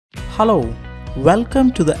Hello,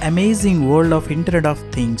 welcome to the amazing world of Internet of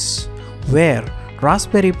Things, where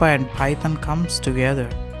Raspberry Pi and Python comes together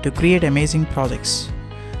to create amazing projects.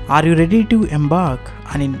 Are you ready to embark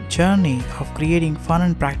on a journey of creating fun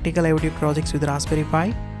and practical IoT projects with Raspberry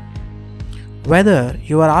Pi? Whether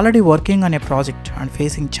you are already working on a project and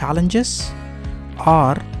facing challenges,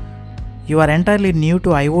 or you are entirely new to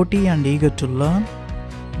IoT and eager to learn,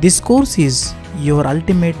 this course is your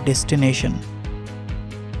ultimate destination.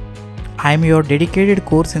 I am your dedicated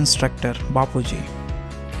course instructor, Bapuji,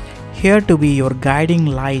 here to be your guiding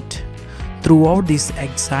light throughout this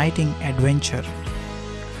exciting adventure.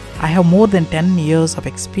 I have more than 10 years of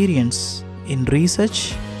experience in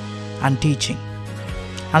research and teaching,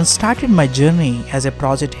 and started my journey as a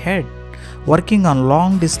project head working on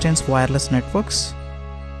long-distance wireless networks.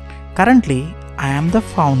 Currently, I am the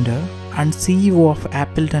founder and CEO of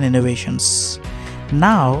Appleton Innovations.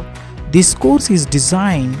 Now, this course is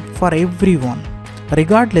designed for everyone,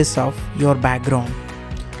 regardless of your background.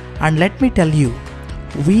 And let me tell you,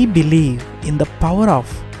 we believe in the power of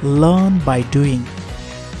learn by doing.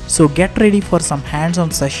 So get ready for some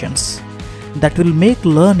hands-on sessions that will make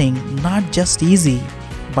learning not just easy,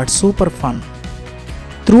 but super fun.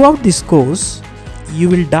 Throughout this course, you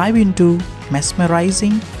will dive into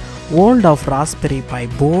mesmerizing world of Raspberry Pi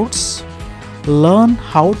boards, learn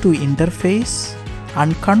how to interface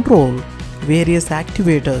and control various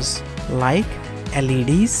activators like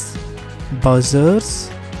LEDs, buzzers,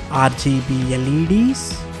 RGB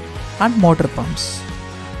LEDs and motor pumps.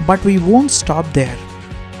 But we won't stop there.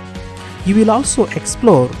 You will also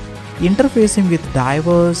explore interfacing with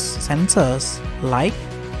diverse sensors like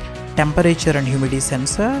temperature and humidity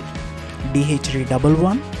sensor,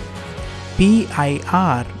 DHT11,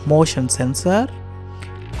 PIR Motion sensor,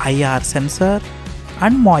 IR sensor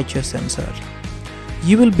and moisture sensor.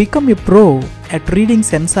 You will become a pro at reading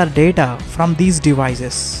sensor data from these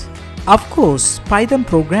devices. Of course, Python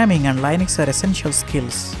programming and Linux are essential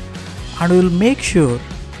skills, and we will make sure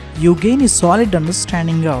you gain a solid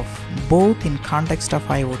understanding of both in context of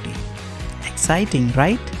IoT. Exciting,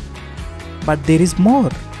 right? But there is more.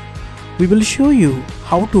 We will show you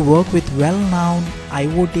how to work with well-known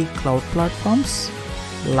IoT cloud platforms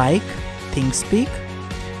like Thingspeak,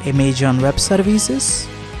 Amazon Web Services,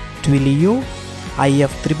 Twilio,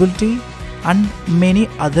 IF3T and many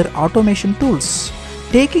other automation tools,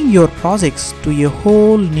 taking your projects to a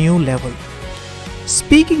whole new level.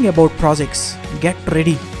 Speaking about projects, get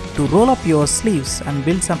ready to roll up your sleeves and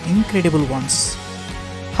build some incredible ones.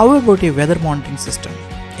 How about a weather monitoring system,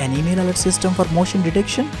 an email alert system for motion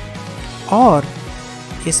detection, or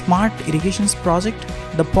a smart irrigations project?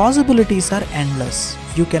 The possibilities are endless.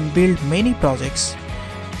 You can build many projects.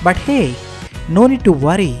 But hey, no need to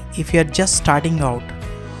worry if you are just starting out.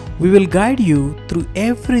 We will guide you through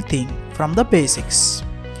everything from the basics.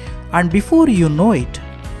 And before you know it,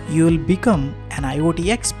 you will become an IoT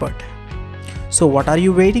expert. So what are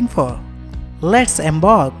you waiting for? Let's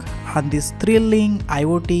embark on this thrilling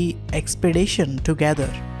IoT expedition together.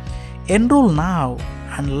 Enroll now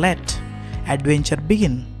and let adventure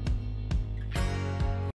begin.